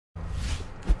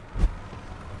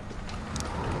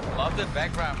How's the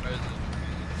background music?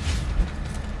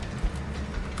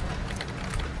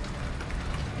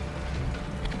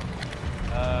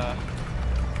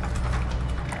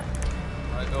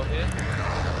 Wanna go here?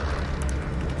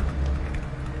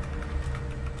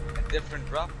 A different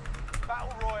drop?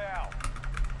 Battle Royale.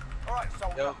 Alright,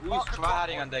 soldier. Yo, who's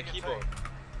tryharding on their keyboard?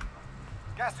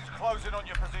 Gas is closing on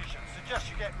your position. Suggest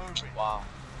you get moving. Wow.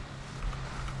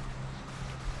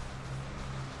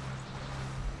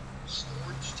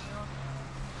 Storage town?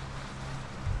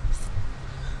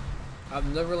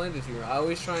 I've never landed here. I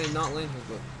always try and not land here,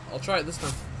 but I'll try it this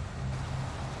time.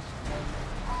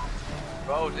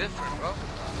 Bro, different, bro.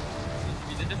 Needs to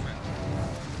be different.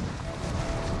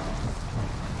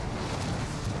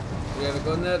 We have a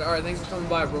go net. Alright, thanks for coming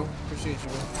by, bro. Appreciate you,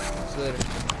 bro. See you later.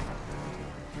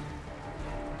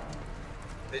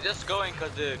 They're just going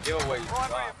because the giveaway is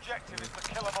Primary gone. objective is to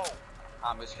kill them all.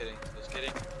 I'm just kidding. Just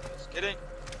kidding. Just kidding.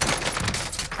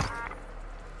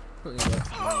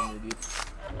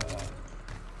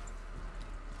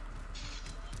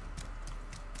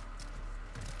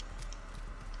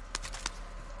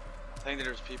 I think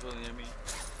there's people near me.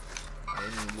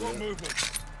 Good movement.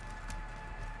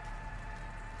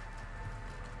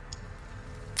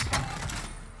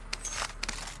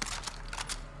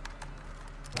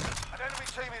 An enemy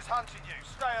team is hunting you.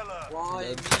 Stay alert. Why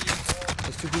me?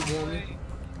 There's 2 people on me.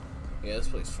 Yeah, this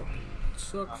place fucking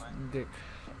sucks dick.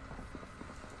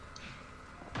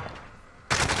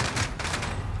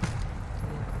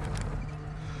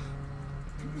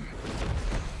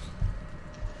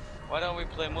 Why don't we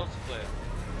play multiplayer?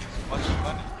 It's much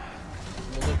funny.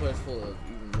 Multiplayer's full of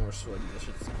even more sweaty. That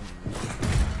shit's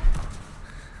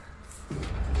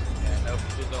Yeah, no,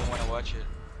 people don't want to watch it.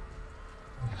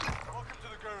 Welcome to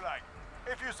the Gulag.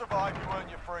 If you survive, you earn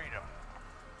your freedom.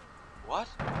 What?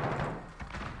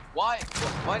 Why?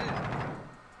 Why did...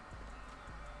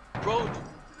 Bro,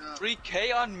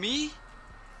 3K on me?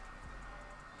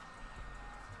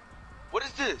 What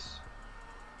is this?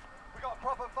 We got a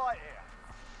proper fight here.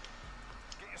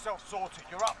 Get yourself sorted.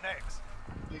 You're up next.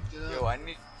 Picked it up. Yo, I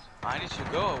need to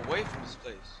go away from this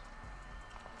place.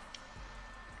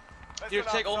 Here,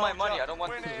 Listen take up, all my soldier. money. I don't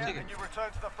want Win to here take it. and you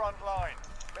return to the front line.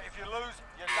 But if you lose,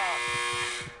 you're done.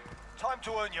 Time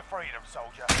to earn your freedom,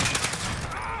 soldier.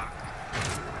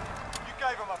 You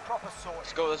gave them a proper sorting.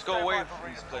 Let's go Stand away by for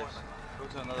from this place. redeployment. Go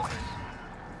to another place.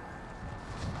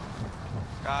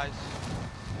 Guys.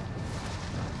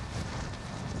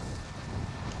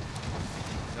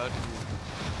 God.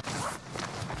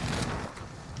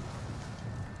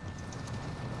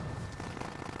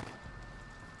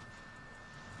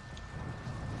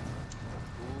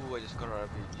 Ooh, I just got an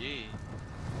RPG.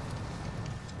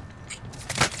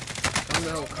 I'm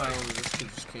gonna help Kyle with this kid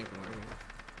just camping right here.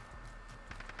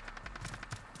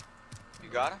 You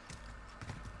got him?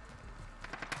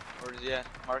 Where is he at?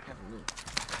 Mark him.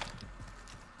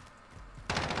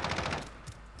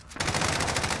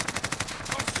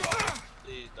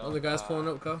 Please don't. Other guy's pulling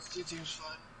up, Kyle. Two teams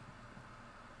fighting.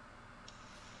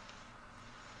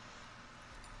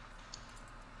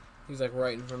 He's like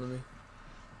right in front of me.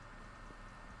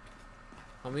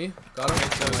 On me? Got him?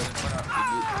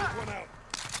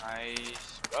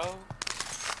 Nice, bro.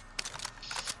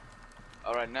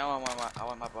 Alright, now I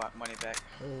want my money back.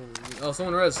 Oh,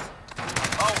 someone res. Oh,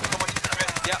 come on,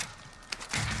 yeah.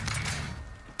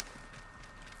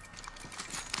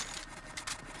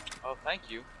 Oh, thank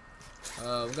you. We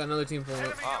got another team pulling up.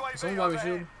 Enemy Oh, UAV Someone buy me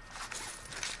overhead. shield.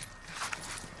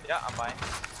 Yeah, I'm buying.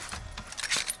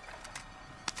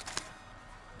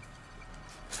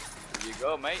 Here you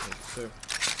go, mate. Sure.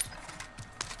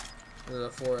 There's a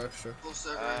 4 extra. Full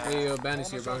circle. Hey,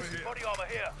 Bandy's here, Bandy's here. Body armor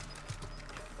here.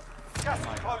 Gas is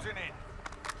closing in.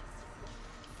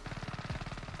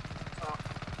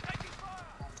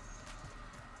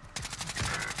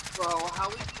 Bro, how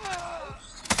we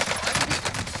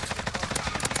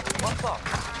What the?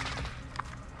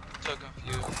 So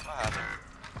confused. What happened?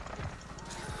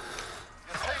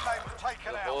 Your teammate was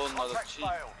taken A out. whole nother Contact cheat.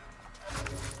 failed.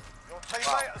 Your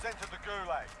teammate has entered the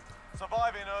Gulag.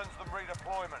 Surviving earns them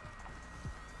redeployment.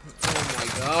 Oh my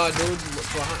god, dude.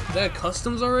 Behind, that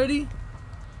customs already?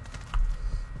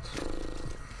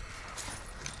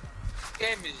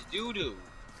 Game is doo-doo.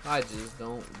 I just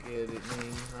don't get it,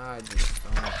 man. I just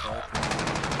don't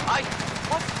fucking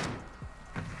What?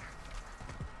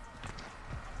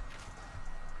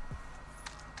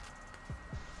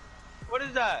 What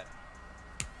is that?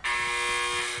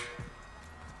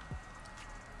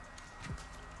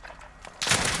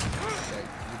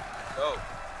 Go.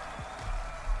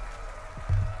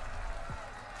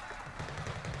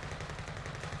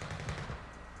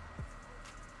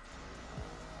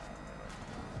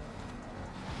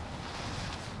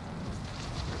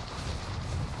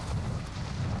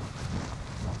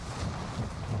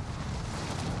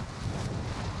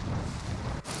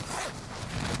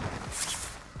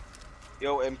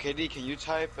 Yo, MKD, can you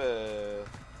type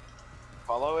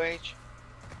follow H?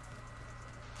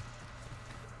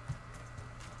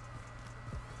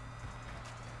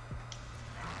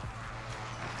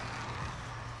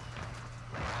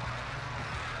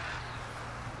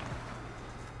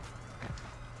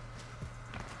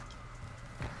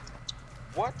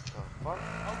 What the fuck?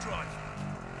 I'll try.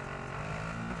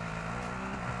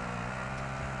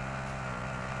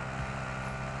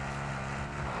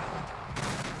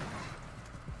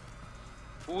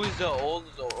 Who is the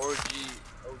oldest OG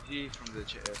from the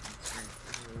stream?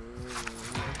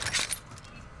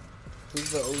 Who's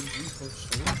the OG from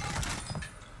stream?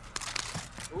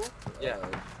 Who? Yeah.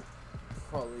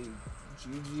 Probably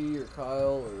GG or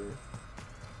Kyle or.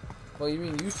 Well, you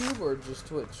mean YouTube or just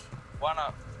Twitch? Why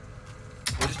not?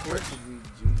 Twitch would be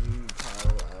GG,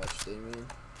 Kyle, Ash, Damien,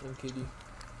 and KD.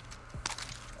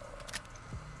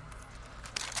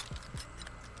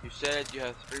 You said you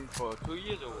have streamed for 2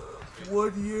 years or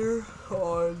what? 1 year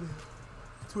on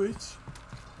Twitch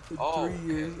and Oh, 3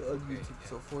 years okay, on okay, YouTube, yeah.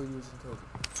 so 4 years in total.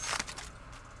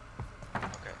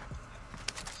 Okay.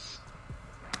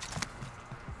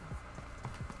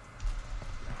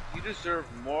 You deserve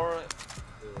more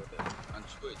on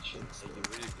Twitch than you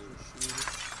really do.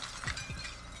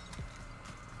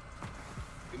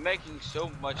 You're making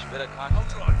so much better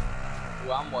content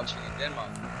who I'm watching in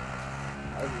Denmark.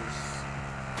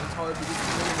 It's hard to get the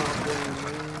name out there,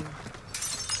 man.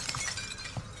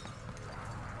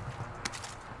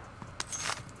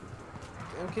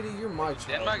 I'm kidding, you're my child.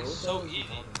 Denmark bro. is What so the hell easy.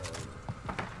 are you talking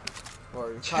about?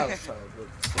 Or your Kyle's child, but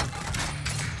still.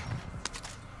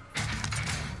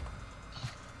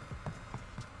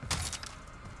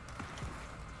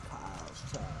 Kyle's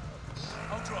child.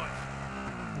 I'll try.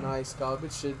 Nice, Kyle.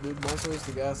 Good shit, dude. My choice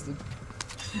to gas, dude.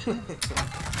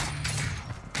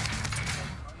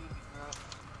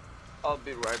 I'll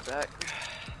be right back.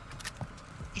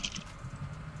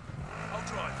 I'll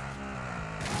try.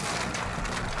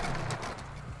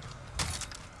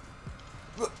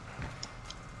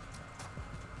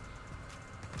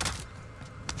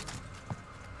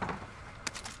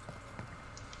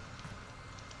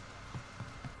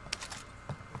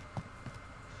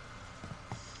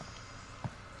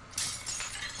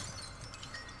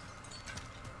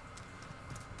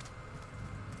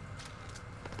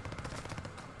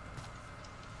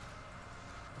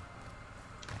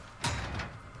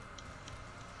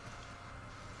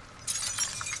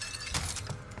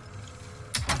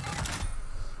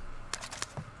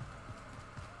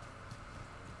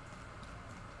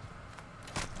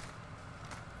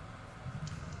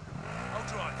 I'll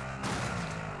try.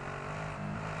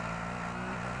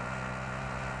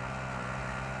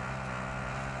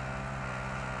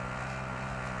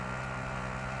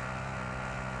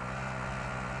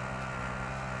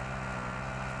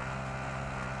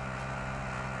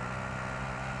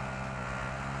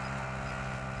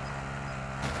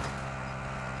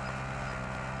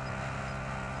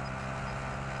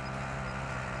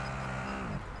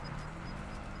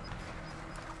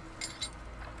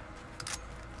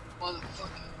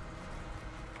 Motherfucker.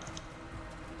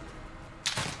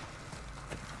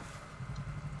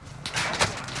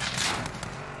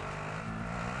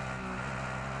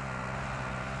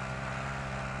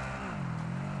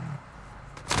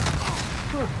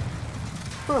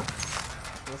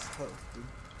 That's tough, dude.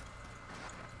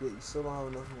 Yeah, you still don't have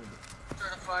enough money. I'm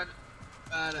trying to find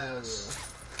a badass.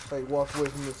 Hey, walk away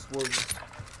from this explosion.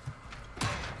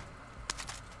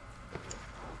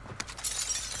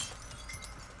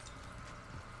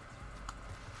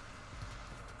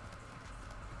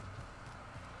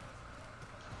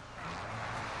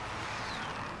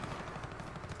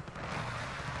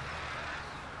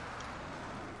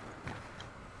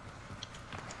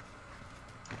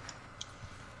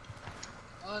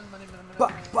 Money.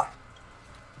 Bah, bah.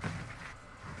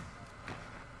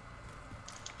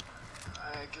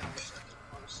 I can wish I could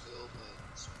run still,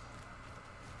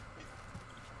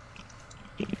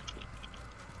 but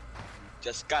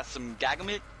Just got some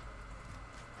gagamit.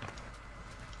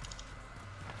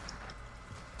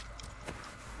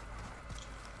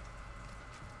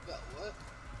 got what?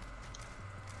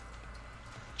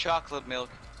 Chocolate milk.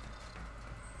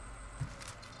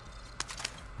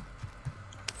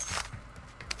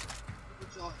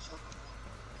 What's all chocolate?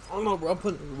 I don't know, bro. I'm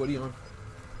putting everybody on.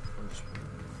 I'm just...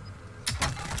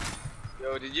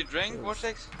 Yo, did you drink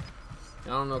Vortex? I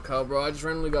don't know, Kyle, bro. I just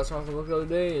randomly got chocolate milk the other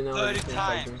day, and now I 30 just can't stop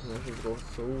times. drinking that shit. Bro, it's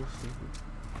so stupid.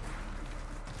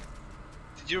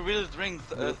 Did you really drink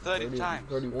 30 times?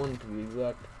 31 to be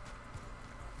exact.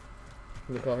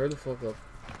 Look, Kyle, hurry the fuck up.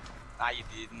 Nah, you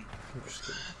didn't. I'm just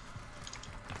kidding.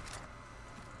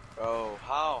 Bro,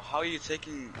 how are you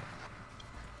taking?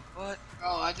 What?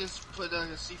 Oh, I just put a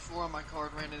C4 on my car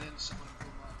and ran it in. Someone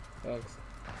blew Thanks.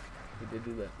 He did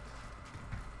do that.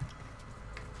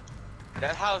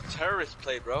 That's how terrorists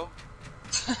play, bro.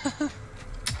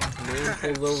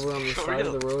 Man pulls over on the For side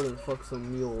real. of the road and fucks a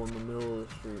mule in the middle of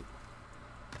the street.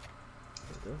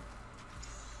 Okay.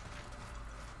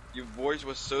 Your voice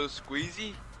was so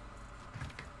squeezy.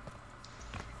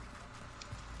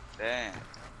 Damn.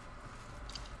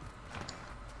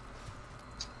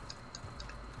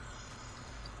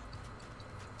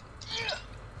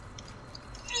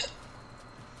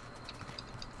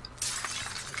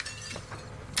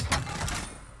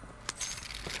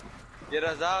 Get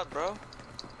us out, bro.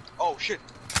 Oh shit.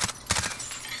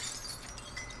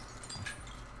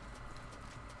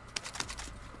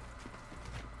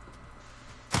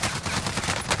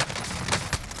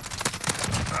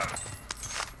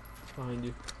 Behind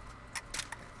you.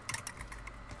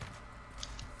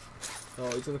 Oh,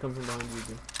 he's gonna come from behind you,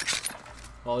 dude.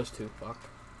 Oh, there's two. Fuck.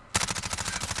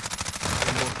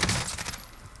 One more.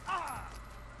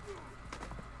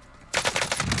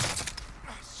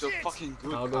 So fucking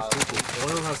good. I'll go Kyle. stupid. One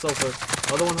of them has self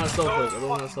first. Other one has self first. Other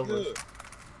one has self Fucking first. good.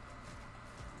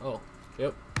 Oh,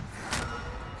 yep.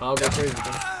 I'll go crazy, bro.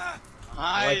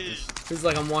 I like Nice. this. Feels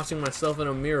like I'm watching myself in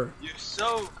a mirror. You're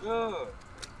so good.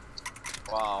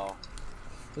 Wow.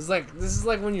 This is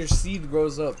like when your seed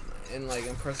grows up and like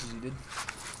impresses you, dude.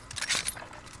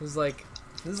 This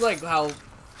is like how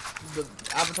the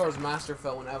Avatar's master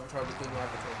felt when Avatar became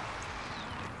Avatar.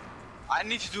 I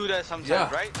need to do that sometimes,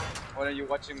 Yeah. right? When you're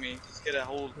watching me, just get a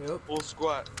whole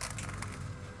squad.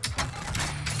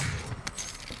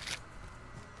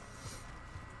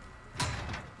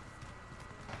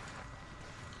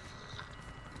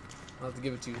 I'll have to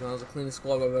give it to you. That was the cleanest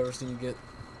squad I've ever seen you get.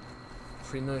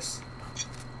 Pretty nice.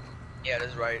 Yeah,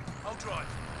 that's right. I'll drive.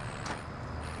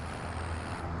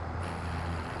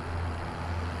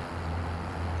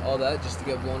 All that just to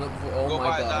get blown up before. Oh Go my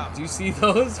buy god. that. Do you see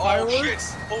those Oh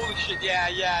fireworks? shit! Holy shit! Yeah.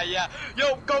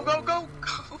 Yo, go!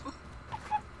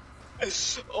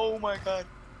 Oh my god.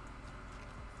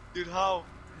 Dude, how?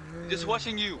 Just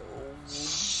watching you.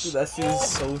 Dude, that shit is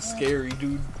so scary,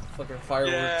 dude. Fucking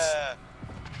fireworks. Yeah.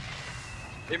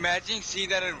 Imagine seeing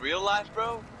that in real life,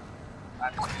 bro.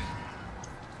 I'll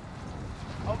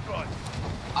drive.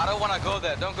 I don't want to go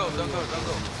there. Don't go.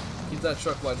 Keep that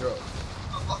truck by drop.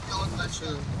 I'm not feeling that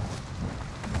shit.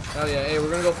 Hell yeah, hey, we're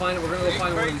gonna go find it. We're gonna go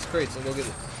find one of these crates and go get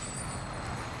it.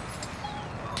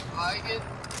 I get.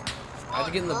 I have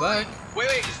to get in the back.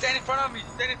 Wait, stand in front of me.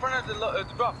 Stand in front of the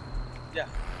drop. Yeah.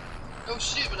 Oh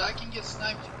shit, but I can get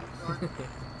sniped.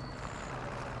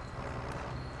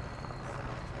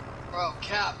 Bro,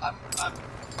 Cap, I'm.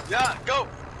 Yeah, go.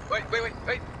 Wait.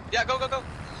 Yeah, go. Are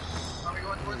we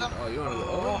going toward them? Oh, you wanna go?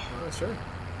 Oh, sure.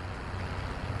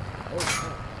 Oh,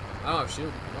 oh. I don't have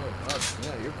shield. Oh, God.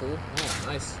 Yeah, you're cool. Oh,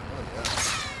 nice. Oh, yeah.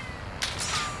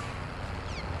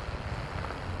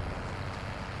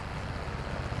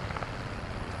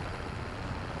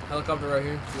 Helicopter right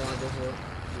here. If you wanna go for it,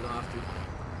 you don't have to.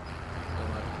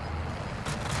 Don't have to.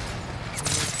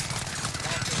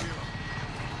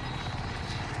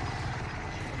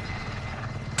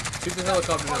 Shoot the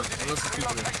helicopter down. Unless it's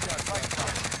people there.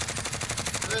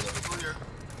 There's people here.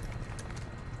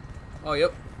 Oh,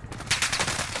 yep.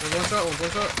 One shot.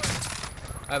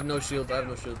 I have no shield. I have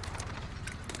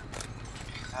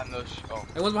no oh.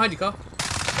 Hey, one's behind you, Kyle.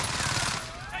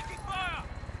 Taking fire.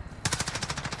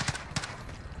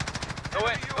 Go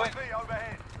in. UAV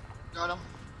overhead. Got him.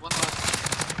 One left.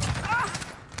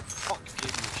 Fuck,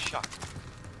 gave me a shot.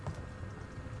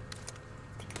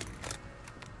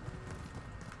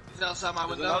 He's outside my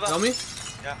There's window. another- Tell me?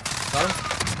 Yeah. Got him?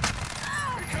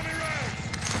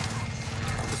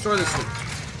 Destroy this thing.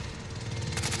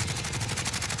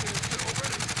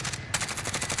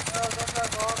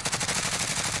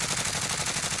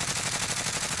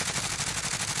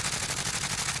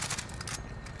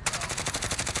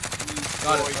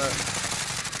 Got it.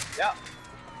 Alright. Yeah.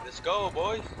 Let's go,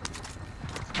 boys.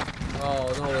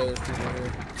 Oh, no way, there's people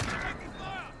here.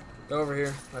 They're over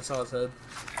here. I saw his head.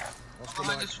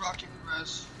 Behind this rock, you can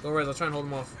res. Go Rez, I'll try and hold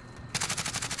him off.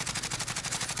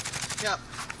 Yep,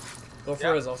 Go for Yeah.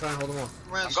 Rez, I'll try and hold him off.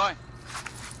 res. I'm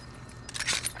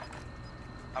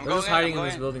going. They're just hiding in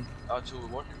this building. Oh, two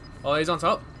working. Oh, he's on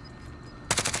top.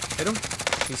 Hit him.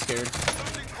 He's scared.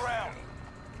 Losing ground.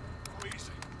 Go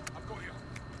easy. I've got you.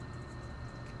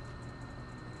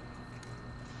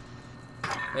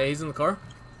 Hey, he's in the car.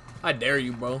 I dare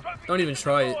you, bro. Don't even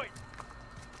try it.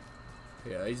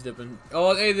 Yeah, he's dipping.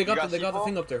 Oh, hey, they got the C4?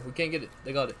 thing up there. We can't get it.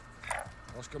 They got it.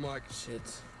 Oscar Mike. Shit.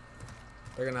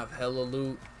 They're gonna have hella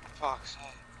loot. Fuck's sake.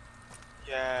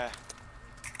 Yeah.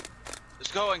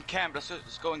 Let's go and camp.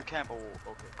 Let's go and camp. Oh,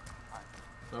 okay. Alright.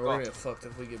 No, we're gonna get fucked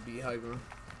if we get beat high ground.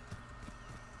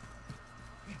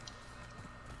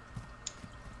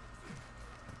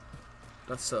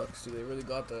 That sucks, dude. They really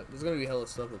got that. There's gonna be hella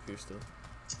stuff up here still.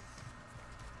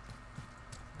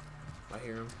 I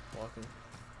hear him walking,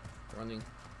 running.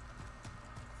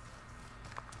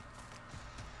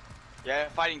 Yeah, they're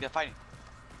fighting. They're fighting.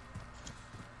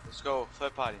 Let's go.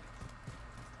 Third party.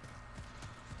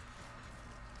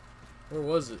 Where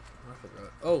was it? I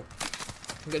forgot. Oh,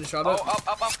 I'm getting shot at. Oh,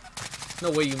 up.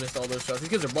 No way you missed all those shots. These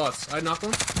kids are bots. I knocked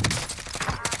one.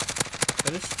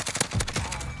 Finished.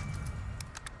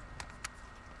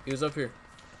 He was up here.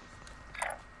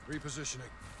 Repositioning.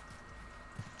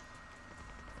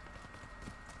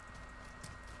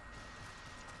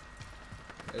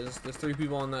 There's 3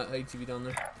 people on that ATV down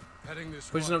there. Heading this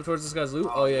Pushing way. up towards this guy's loot.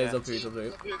 Oh, yeah, he's up here. He's up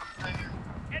there. Up here, right here.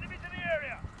 Enemies in the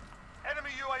area. Enemy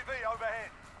UAV overhead.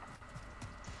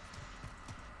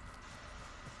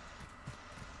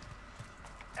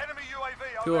 Enemy UAV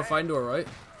People are overhead. fighting to our right.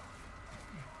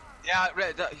 Yeah,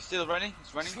 he's still running.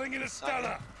 He's running. Slinging a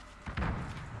stunner.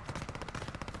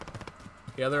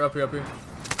 Yeah, they're up here. Got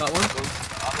one. Go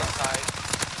other side.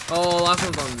 Oh, last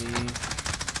one's on me.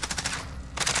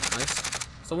 Nice.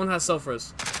 Someone has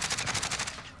self-res.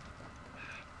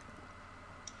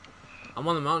 I'm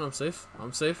on the mountain. I'm safe.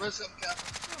 I'm safe. Where's them, Cap?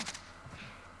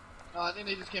 No, I think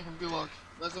they just came from Gulag.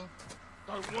 Where's them?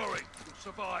 Don't worry, you'll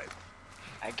survive.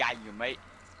 I got you, mate.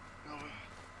 No way.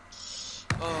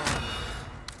 Oh.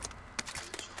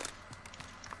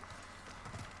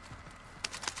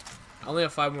 I only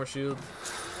have 5 more shield.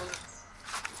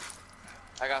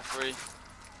 I got 3. I got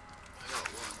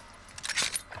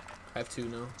 1. I have 2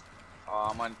 now. Oh,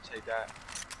 I'm gonna take that.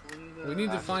 We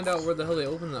need to find out where the hell they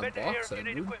opened that Better here box if you at,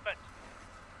 need dude. equipment.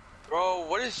 Bro,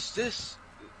 what is this?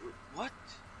 What?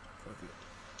 Fuck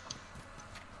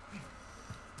it.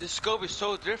 This scope is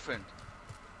so different.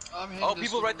 I'm hitting Oh, this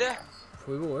people one. right there.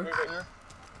 We will work. There.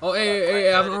 Oh, hey,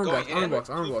 I have an They're armor going box.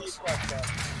 in. Armor box.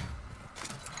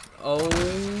 Oh.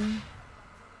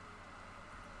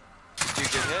 Did you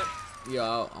get hit? Yeah,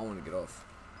 I want to get off.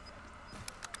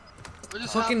 What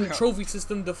just Fucking happened? trophy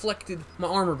system deflected my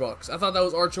armor box. I thought that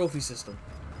was our trophy system.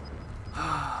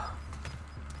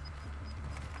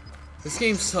 This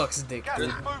game sucks dick, Gas dude.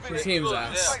 is moving This in. game's Yeah,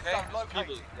 ass. Safe okay. zone located.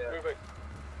 People, yeah. Moving.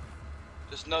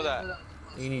 Just know that.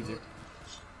 You need to.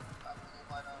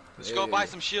 Let's go buy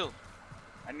some shield.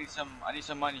 I need some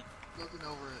money. Looking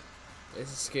over it.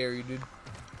 This is scary, dude.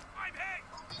 I'm hit.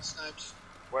 I'm being sniped.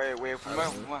 Wait, from where?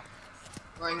 From where?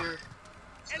 Right here.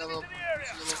 See that Enemies little, in the area.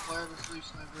 see the little flare? There's 3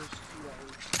 snipers. 2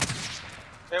 hours.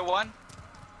 Hit one.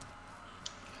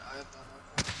 Yeah, I have that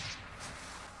rifle.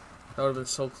 That would have been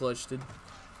so clutch, dude.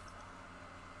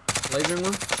 Lasering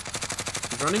one.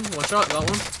 He's running. One shot. Got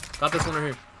one. Got this one right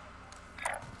here.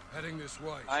 Heading this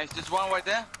way. Nice. There's one right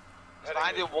there. Heading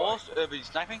Behind the this walls. He's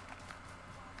sniping.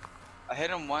 I hit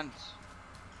him once.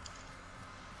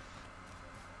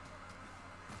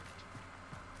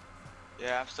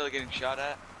 Yeah, I'm still getting shot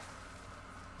at.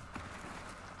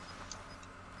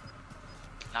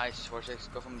 Nice. Vortex,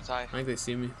 go from the side. I think they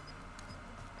see me.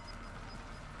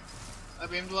 I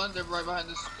beamed one. They're right behind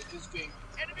this beam.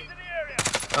 Enemies in the area.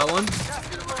 Got one. Gas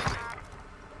is moving.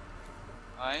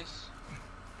 Nice.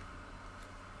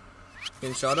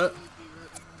 Getting shot at.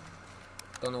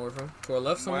 Don't know where from. To our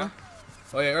left somewhere.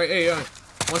 Oh yeah, right. Hey, yeah.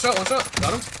 One shot.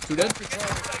 Got him. 2 dead. Safe zone.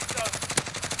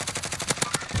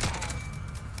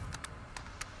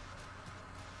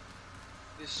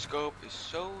 This scope is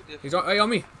so different. He's on. Hey, on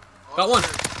me. Got one.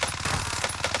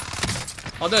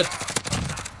 All dead.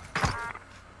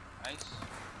 Nice.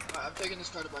 Alright, I'm taking this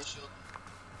card to buy shield.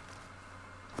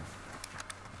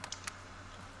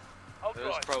 Hold There's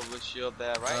right. probably shield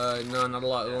there, right? No, not a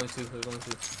lot. There's only 2. There's only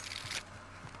 2.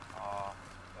 Oh.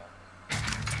 Yeah.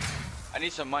 I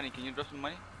need some money. Can you drop some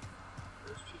money?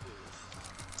 There's people.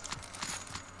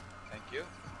 Thank you.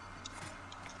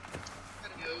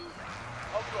 Gotta go.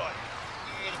 Hold right.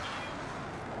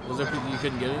 Was there people you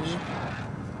couldn't get any? No,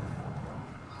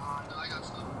 I got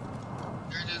stuff.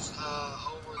 They're just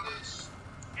over this.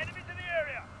 Enemies in the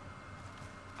area.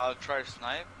 I'll try to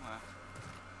snipe.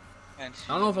 Can't see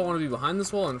I don't know if I want to be behind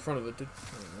this wall or in front of it, dude. I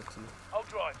don't know, too.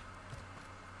 Hold right.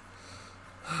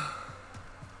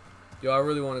 Yo, I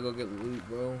really want to go get loot,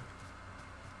 bro.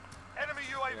 Enemy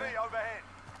UAV overhead.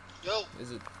 Yo,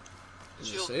 Is it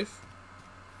Shield. safe?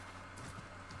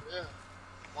 yeah.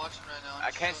 I'm watching right now. I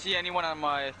can't see anyone on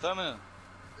my terminal.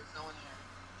 There's no one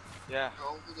here. Yeah, They're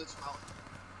over this mountain.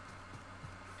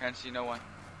 can't see no one.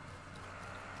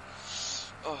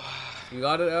 Oh, You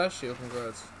got it, Ash? Yo,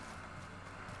 congrats.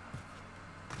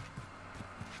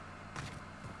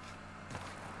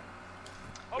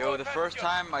 Yo, the first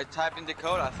time I typed in the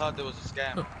code, I thought there was a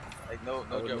scam. Like, no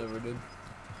I would joke. never did.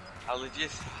 I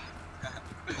legit.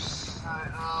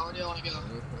 Alright, where do you want to go?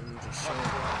 I'm just saying.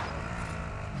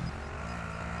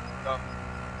 Go.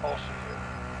 I'll see you.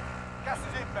 Gas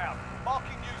is inbound.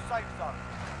 Marking new safe zone.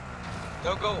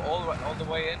 Don't go all the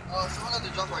way in. Oh, someone had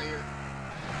to jump right here.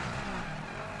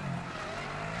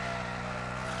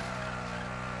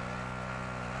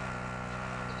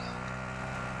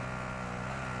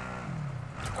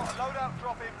 Got a loadout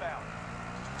drop inbound.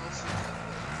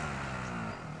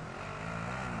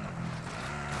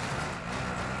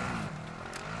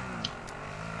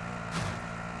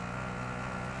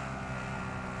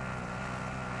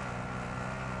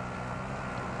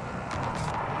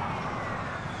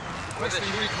 Where's the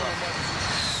shooting from?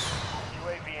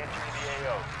 UAV entering the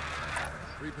AO.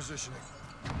 Repositioning.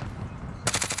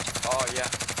 Oh yeah.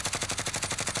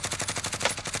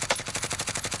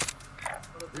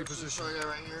 Reposition.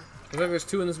 Right here. Looks like there's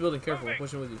 2 in this building. Careful, I'm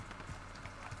pushing with you.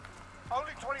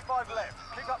 Only 25 left.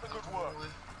 Keep up the good work.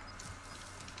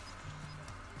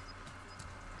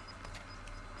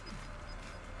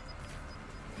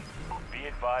 Be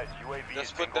advised, UAV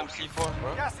Let's put them C4,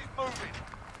 bro. Gas is moving.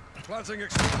 Planting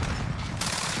explosive.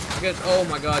 Oh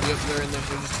my god, yep, they're in there.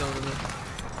 They're just chilling in there.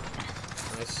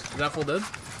 Nice. Is that full dead?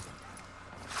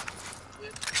 We're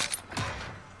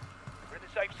in the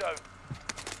safe zone.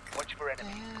 Watch for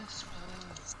enemies.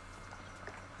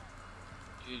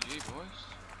 GG, boys.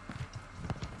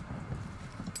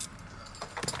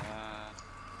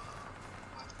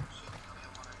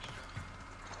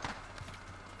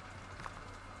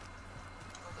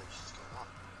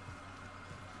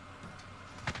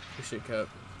 Good shit, Cap.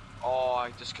 Oh,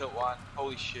 I just killed one.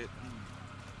 Holy shit.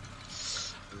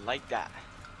 Like that.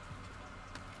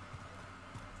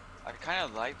 I kind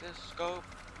of like this scope,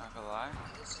 not gonna lie.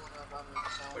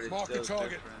 But it's Mark the still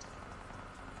target. different.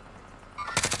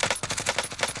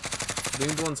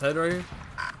 Dinged one's head right here.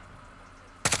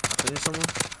 Finish someone.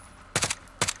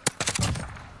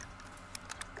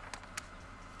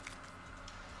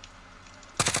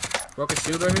 Broke a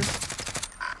shield right here.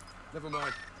 Never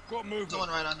mind. Got movement. Someone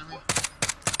right under me.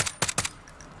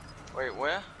 Wait,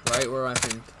 where? Right where I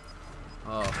think.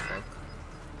 Oh fuck.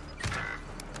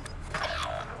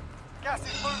 Gas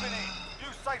is moving in.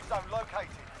 New safe zone located.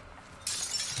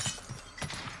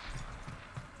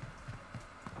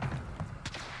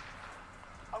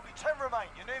 Only 10 remain.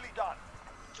 You're nearly done.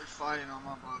 They're fighting on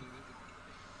my body.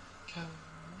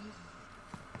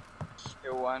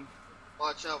 Kill one.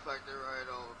 Watch out back there, right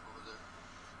over there.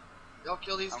 Y'all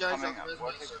kill these I'm guys. coming. Y'all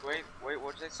Vortex, wait,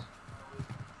 Vortex.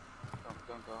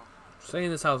 Don't go. Stay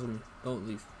in this house with me. Don't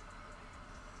leave.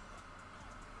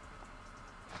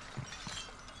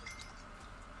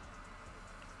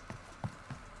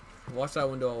 Watch that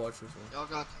window. I'll watch this one. Y'all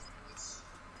got this.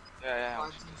 Yeah.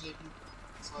 Five teams, 8 people.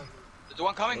 It's like There's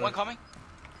one coming, Right. one coming.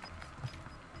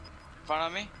 In front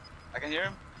of me. I can hear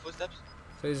him. Footsteps.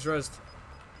 Say he's rezzed.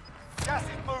 Gas is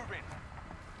moving.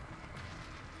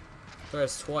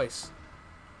 Rezzed twice.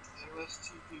 there was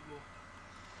 2 people.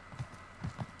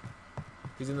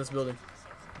 He's in this building.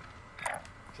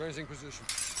 Changing position.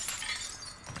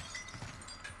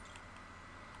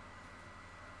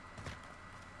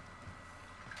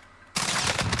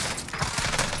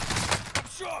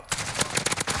 Shot!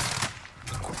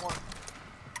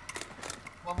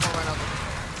 One more right out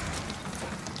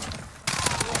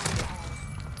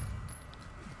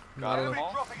Got Got him him.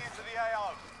 all. Dropping into the AO.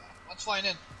 there. One's flying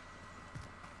in.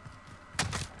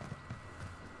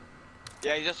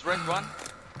 Yeah, he just wrecked one.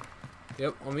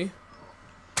 Yep, on me.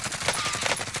 I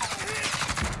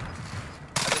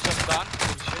just done.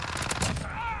 Holy shit.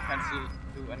 Can't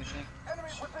do anything. Enemy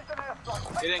precision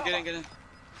airstrike. Get in.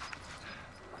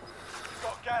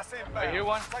 Got gas inbound. I hear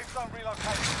one. Safe zone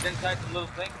relocated. He's inside the little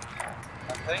thing.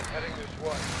 That thing. Heading this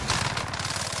way.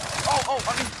 Oh,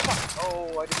 I mean, fuck.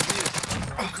 Oh, I didn't see it.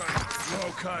 Okay, you're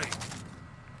okay.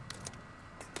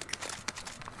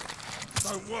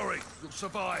 Don't worry, you'll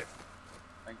survive.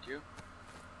 Thank you.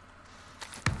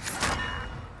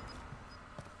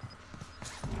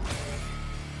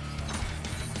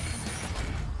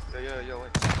 Yo,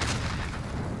 wait.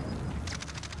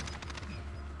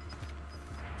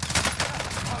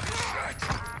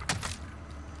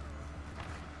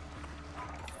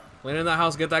 Land in that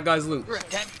house. Get that guy's loot. You're a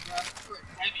heavy, bro. You're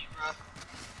a heavy,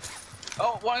 bro.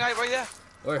 Oh, one guy right there.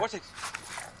 Where? Vortex.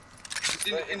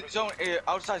 He's in zone,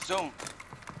 outside zone.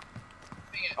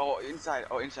 Dang it. Oh, inside.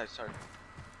 Oh, inside. Sorry.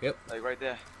 Yep. Like right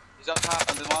there. He's up top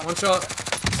on the one. One shot.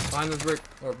 Behind this brick.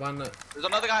 Or behind that. There's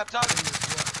another guy up top.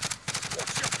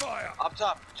 Watch your fire. Up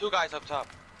top. 2 guys up top.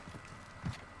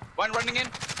 One running in.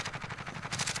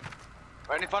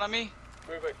 Right in front of me.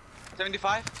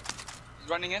 75. He's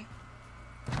running in.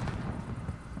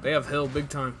 They have hill big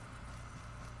time.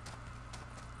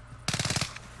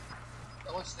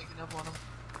 That one's sneaking up on him.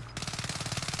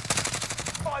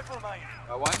 5 remaining.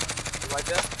 One. Right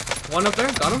there. One up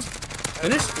there. Got him.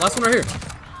 Finished. Last one right here.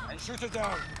 Shoot it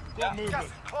down. Yeah. Got movement.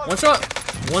 One shot.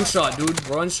 One shot, dude.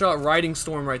 One shot. Riding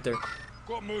storm right there.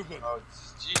 Got movement. Oh,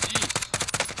 it's GG.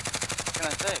 What can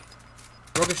I say?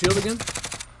 Broke a shield again.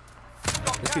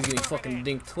 This kid's getting fucking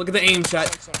dinked. Look at the aim, chat.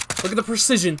 Look at the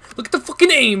precision. Look at the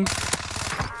fucking aim.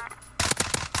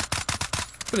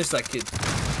 Finish that kid,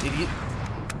 idiot.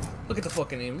 Look at the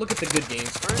fucking aim. Look at the good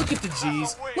games. Look at the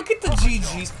G's. Look at the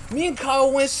GGs. Me and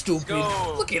Kyle went stupid.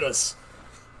 go. Look at us.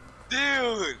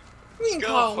 Dude. Me and go.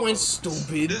 Kyle went This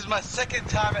stupid. is my second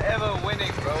time ever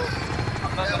winning, bro.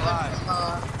 I'm not gonna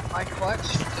lie. My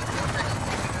clutch.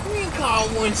 Me and Kyle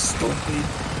went stupid.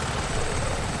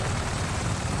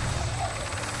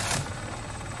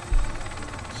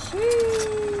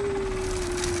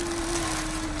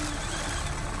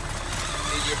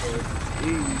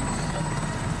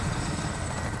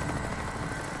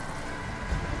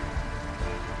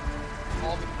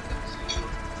 All because of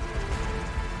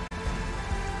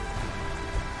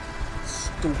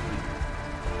Stupid.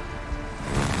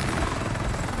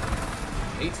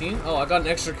 18? Oh, I got an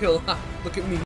extra kill. Look at me.